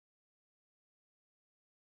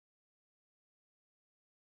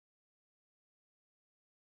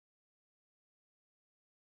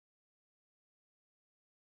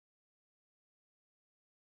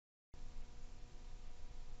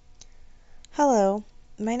Hello,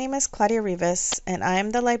 my name is Claudia Rivas, and I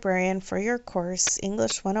am the librarian for your course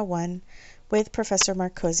English 101 with Professor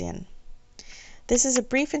Markossian. This is a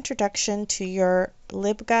brief introduction to your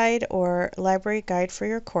LibGuide or library guide for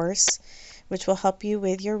your course, which will help you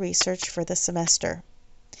with your research for the semester.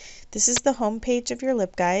 This is the home page of your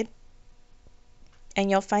LibGuide,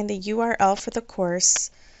 and you'll find the URL for the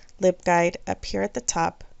course LibGuide up here at the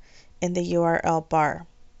top in the URL bar.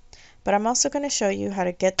 But I'm also going to show you how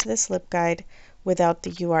to get to this LibGuide without the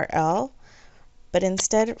URL, but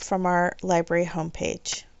instead from our library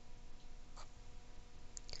homepage.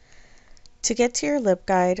 To get to your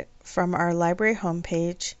LibGuide from our library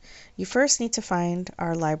homepage, you first need to find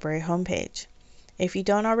our library homepage. If you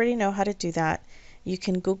don't already know how to do that, you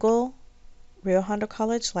can Google Rio Hondo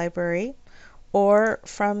College Library, or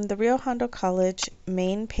from the Rio Hondo College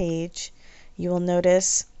main page, you will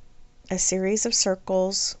notice a series of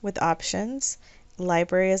circles with options.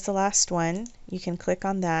 Library is the last one. You can click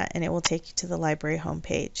on that and it will take you to the library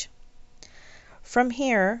homepage. From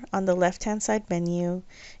here, on the left-hand side menu,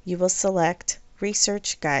 you will select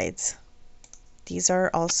Research Guides. These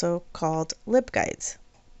are also called LibGuides.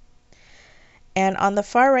 And on the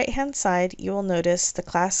far right-hand side, you will notice the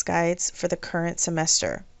class guides for the current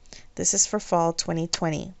semester. This is for fall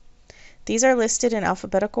 2020. These are listed in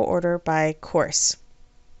alphabetical order by course.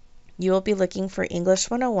 You will be looking for English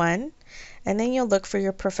 101, and then you'll look for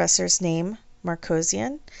your professor's name,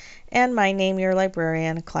 Markossian, and my name, your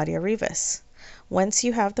librarian, Claudia Rivas. Once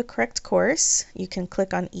you have the correct course, you can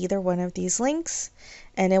click on either one of these links,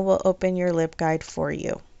 and it will open your LibGuide for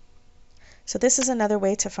you. So this is another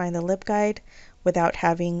way to find the LibGuide without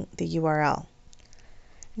having the URL.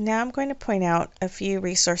 Now I'm going to point out a few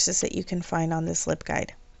resources that you can find on this LibGuide.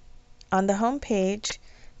 On the home page,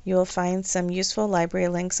 you will find some useful library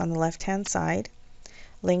links on the left-hand side,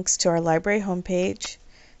 links to our library homepage,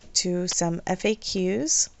 to some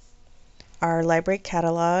FAQs, our library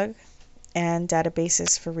catalog, and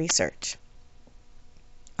databases for research.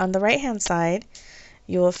 On the right-hand side,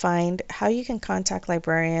 you will find how you can contact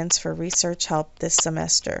librarians for research help this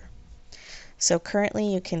semester. So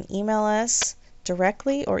currently you can email us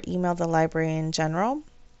directly or email the library in general.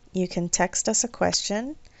 You can text us a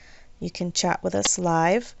question. You can chat with us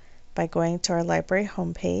live by going to our library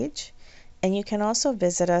homepage, and you can also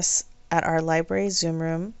visit us at our library Zoom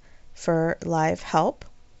room for live help.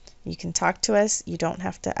 You can talk to us. You don't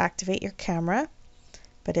have to activate your camera,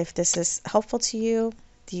 but if this is helpful to you,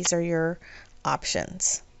 these are your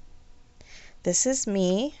options. This is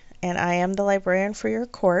me, and I am the librarian for your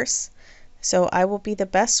course, so I will be the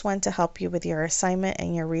best one to help you with your assignment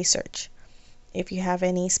and your research. If you have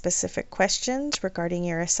any specific questions regarding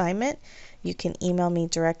your assignment, you can email me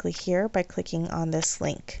directly here by clicking on this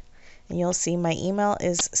link. And you'll see my email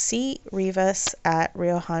is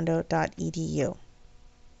crivas@riohondo.edu.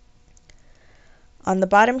 On the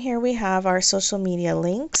bottom here we have our social media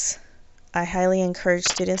links. I highly encourage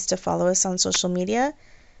students to follow us on social media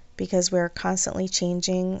because we're constantly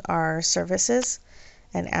changing our services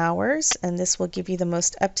and hours, and this will give you the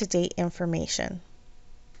most up-to-date information.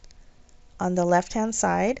 On the left-hand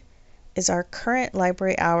side is our current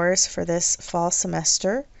library hours for this fall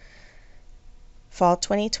semester, fall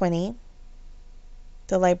 2020.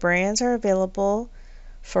 The librarians are available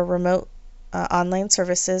for remote online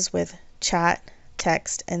services with chat,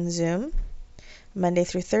 text, and Zoom, Monday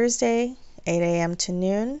through Thursday, 8 a.m. to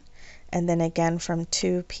noon, and then again from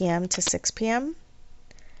 2 p.m. to 6 p.m.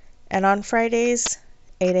 And on Fridays,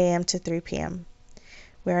 8 a.m. to 3 p.m.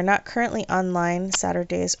 We are not currently online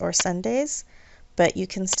Saturdays or Sundays, but you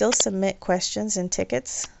can still submit questions and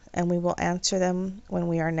tickets, and we will answer them when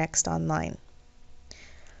we are next online.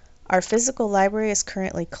 Our physical library is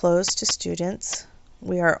currently closed to students.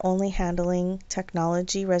 We are only handling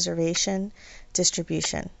technology reservation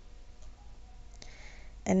distribution.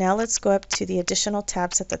 And now let's go up to the additional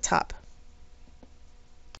tabs at the top.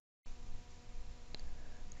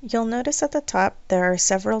 You'll notice at the top there are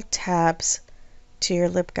several tabs to your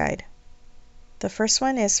LibGuide. The first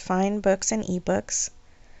one is Find Books and eBooks,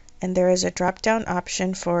 and there is a drop-down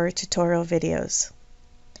option for tutorial videos.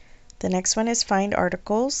 The next one is Find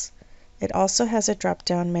Articles. It also has a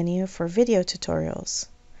drop-down menu for video tutorials.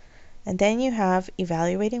 And then you have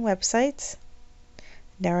Evaluating Websites,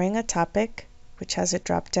 Narrowing a Topic, which has a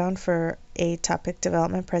drop-down for a topic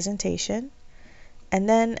development presentation, and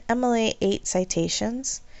then MLA 8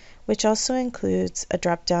 Citations, which also includes a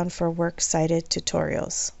drop-down for works cited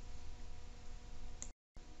tutorials.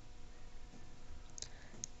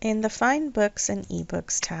 In the Find Books and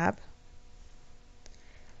eBooks tab,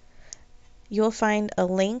 you'll find a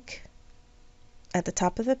link at the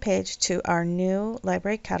top of the page to our new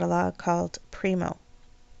library catalog called Primo.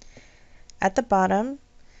 At the bottom,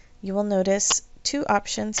 you will notice two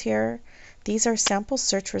options here. These are sample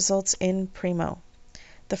search results in Primo.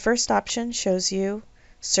 The first option shows you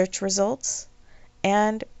search results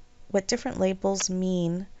and what different labels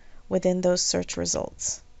mean within those search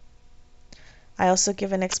results. I also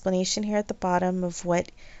give an explanation here at the bottom of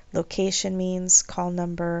what location means, call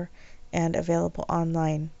number, and available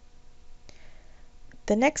online.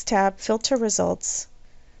 The next tab, Filter Results,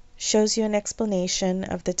 shows you an explanation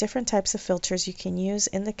of the different types of filters you can use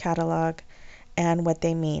in the catalog and what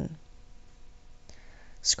they mean.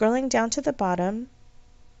 Scrolling down to the bottom,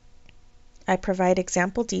 I provide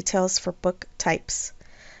example details for book types.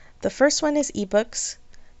 The first one is ebooks,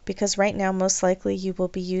 because right now most likely you will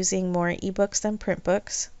be using more ebooks than print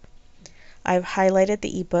books. I've highlighted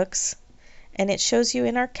the ebooks, and it shows you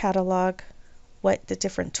in our catalog what the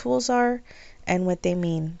different tools are and what they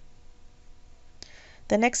mean.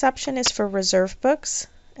 The next option is for reserved books,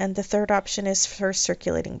 and the third option is for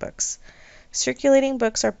circulating books. Circulating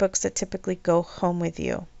books are books that typically go home with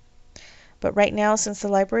you. But right now, since the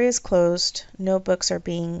library is closed, no books are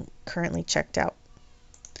being currently checked out.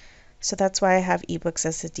 So that's why I have ebooks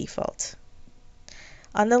as the default.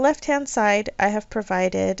 On the left-hand side, I have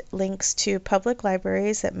provided links to public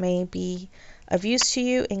libraries that may be of use to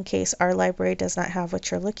you in case our library does not have what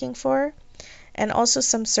you're looking for, and also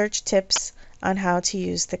some search tips on how to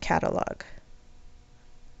use the catalog.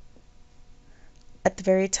 At the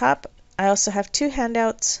very top, I also have two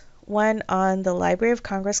handouts, one on the Library of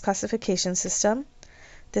Congress classification system.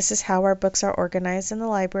 This is how our books are organized in the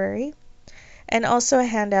library, and also a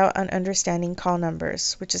handout on understanding call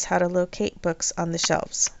numbers, which is how to locate books on the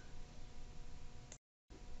shelves.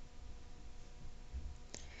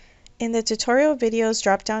 In the tutorial videos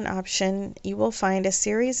drop-down option, you will find a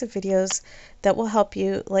series of videos that will help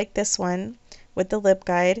you, like this one, with the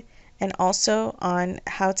LibGuide, and also on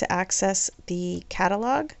how to access the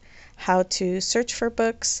catalog, how to search for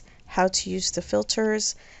books, how to use the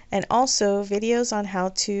filters, and also videos on how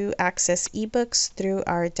to access ebooks through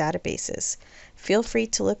our databases. Feel free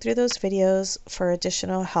to look through those videos for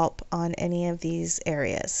additional help on any of these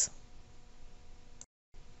areas.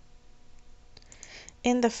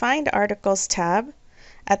 In the Find Articles tab,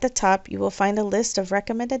 at the top you will find a list of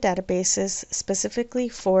recommended databases specifically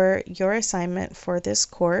for your assignment for this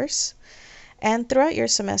course and throughout your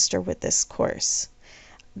semester with this course.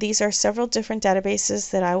 These are several different databases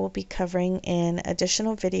that I will be covering in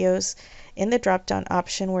additional videos in the drop-down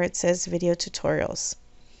option where it says Video Tutorials.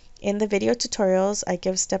 In the video tutorials, I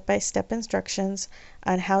give step-by-step instructions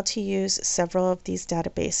on how to use several of these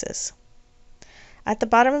databases. At the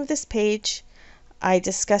bottom of this page, I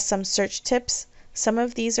discuss some search tips. Some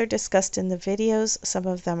of these are discussed in the videos, some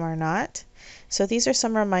of them are not. So these are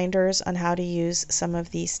some reminders on how to use some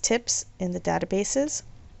of these tips in the databases.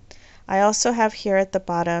 I also have here at the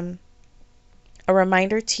bottom a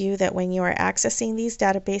reminder to you that when you are accessing these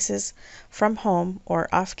databases from home or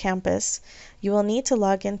off campus, you will need to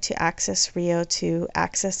log into Access Rio to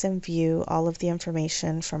access and view all of the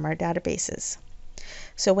information from our databases.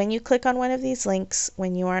 So when you click on one of these links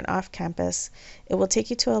when you aren't off campus, it will take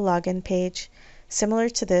you to a login page. Similar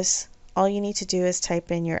to this, all you need to do is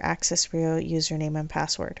type in your Access Rio username and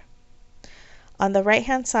password. On the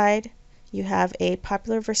right-hand side, you have a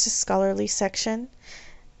Popular versus Scholarly section.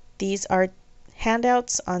 These are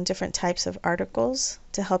handouts on different types of articles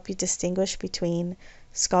to help you distinguish between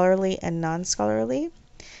scholarly and non-scholarly.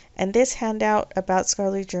 And this handout about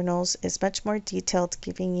scholarly journals is much more detailed,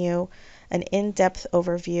 giving you an in-depth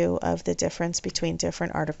overview of the difference between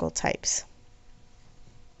different article types.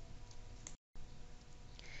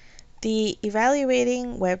 The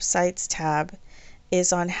Evaluating Websites tab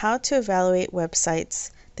is on how to evaluate websites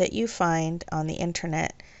that you find on the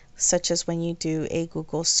internet, such as when you do a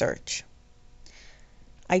Google search.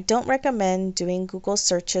 I don't recommend doing Google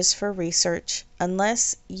searches for research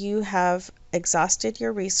unless you have exhausted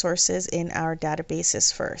your resources in our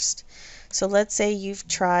databases first. So let's say you've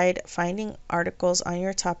tried finding articles on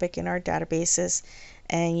your topic in our databases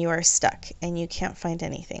and you are stuck and you can't find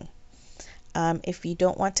anything. If you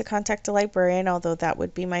don't want to contact a librarian, although that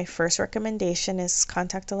would be my first recommendation, is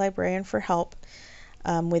contact a librarian for help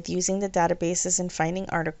with using the databases and finding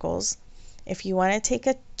articles. If you want to take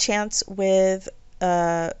a chance with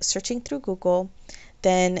searching through Google,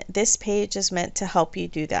 then this page is meant to help you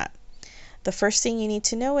do that. The first thing you need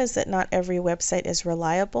to know is that not every website is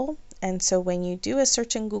reliable, and so when you do a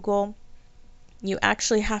search in Google, you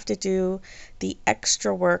actually have to do the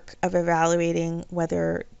extra work of evaluating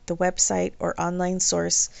whether the website or online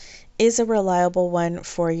source is a reliable one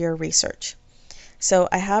for your research. So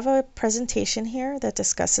I have a presentation here that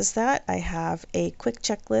discusses that. I have a quick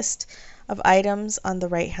checklist of items on the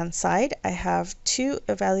right hand side. I have 2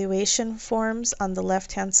 evaluation forms on the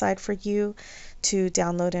left hand side for you to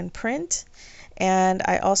download and print. And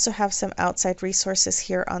I also have some outside resources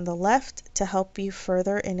here on the left to help you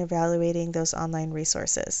further in evaluating those online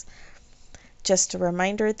resources. Just a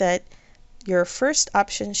reminder that your first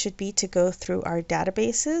option should be to go through our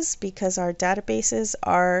databases, because our databases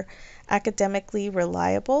are academically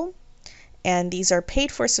reliable, and these are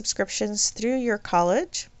paid for subscriptions through your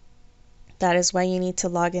college. That is why you need to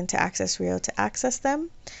log into Access Rio to access them.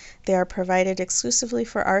 They are provided exclusively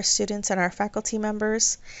for our students and our faculty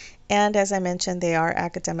members, and as I mentioned, they are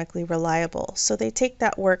academically reliable. So they take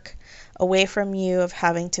that work away from you of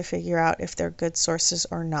having to figure out if they're good sources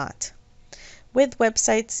or not. With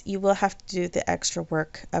websites, you will have to do the extra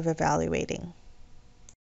work of evaluating.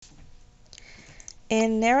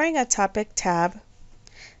 In narrowing a topic tab,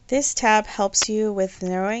 this tab helps you with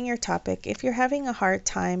narrowing your topic if you're having a hard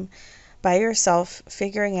time by yourself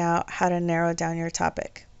figuring out how to narrow down your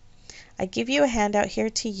topic. I give you a handout here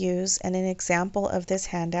to use and an example of this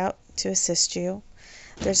handout to assist you.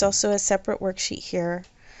 There's also a separate worksheet here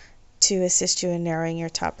to assist you in narrowing your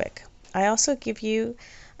topic. I also give you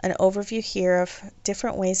an overview here of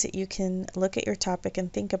different ways that you can look at your topic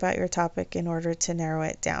and think about your topic in order to narrow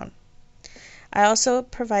it down. I also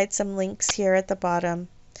provide some links here at the bottom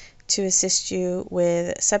to assist you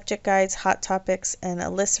with subject guides, hot topics, and a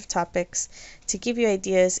list of topics to give you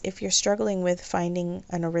ideas if you're struggling with finding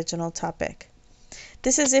an original topic.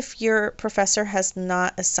 This is if your professor has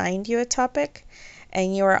not assigned you a topic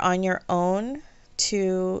and you are on your own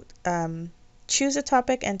to choose a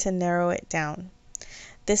topic and to narrow it down.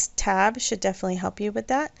 This tab should definitely help you with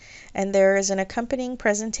that, and there is an accompanying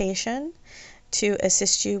presentation to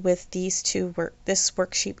assist you with this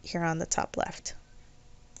worksheet here on the top left.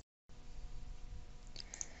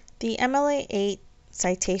 The MLA 8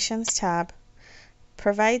 Citations tab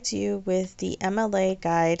provides you with the MLA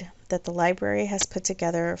guide that the library has put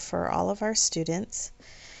together for all of our students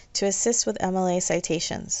to assist with MLA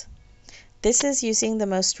citations. This is using the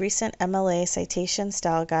most recent MLA citation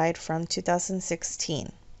style guide from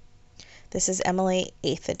 2016. This is MLA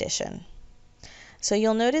 8th edition. So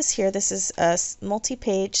you'll notice here this is a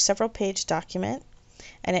multi-page, several page document,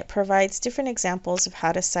 and it provides different examples of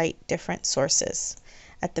how to cite different sources.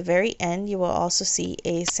 At the very end, you will also see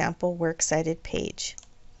a sample works cited page.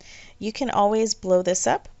 You can always blow this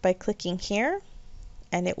up by clicking here,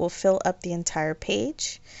 and it will fill up the entire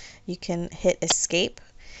page. You can hit escape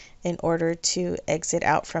in order to exit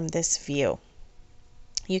out from this view.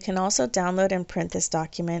 You can also download and print this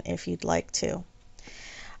document if you'd like to.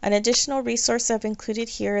 An additional resource I've included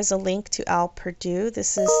here is a link to Purdue.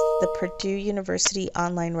 This is the Purdue University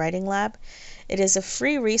Online Writing Lab. It is a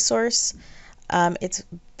free resource. It's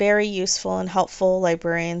very useful and helpful.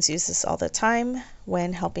 Librarians use this all the time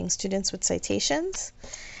when helping students with citations.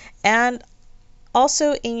 And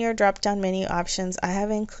also in your drop-down menu options, I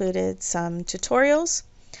have included some tutorials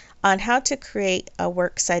on how to create a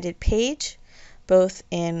works cited page, both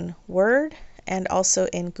in Word and also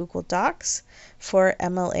in Google Docs for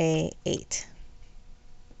MLA 8.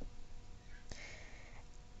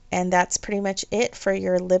 And that's pretty much it for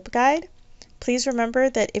your LibGuide. Please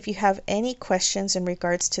remember that if you have any questions in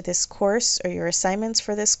regards to this course or your assignments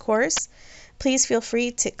for this course, please feel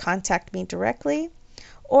free to contact me directly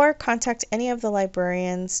or contact any of the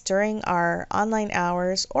librarians during our online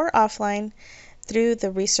hours or offline through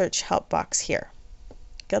the research help box here.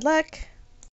 Good luck!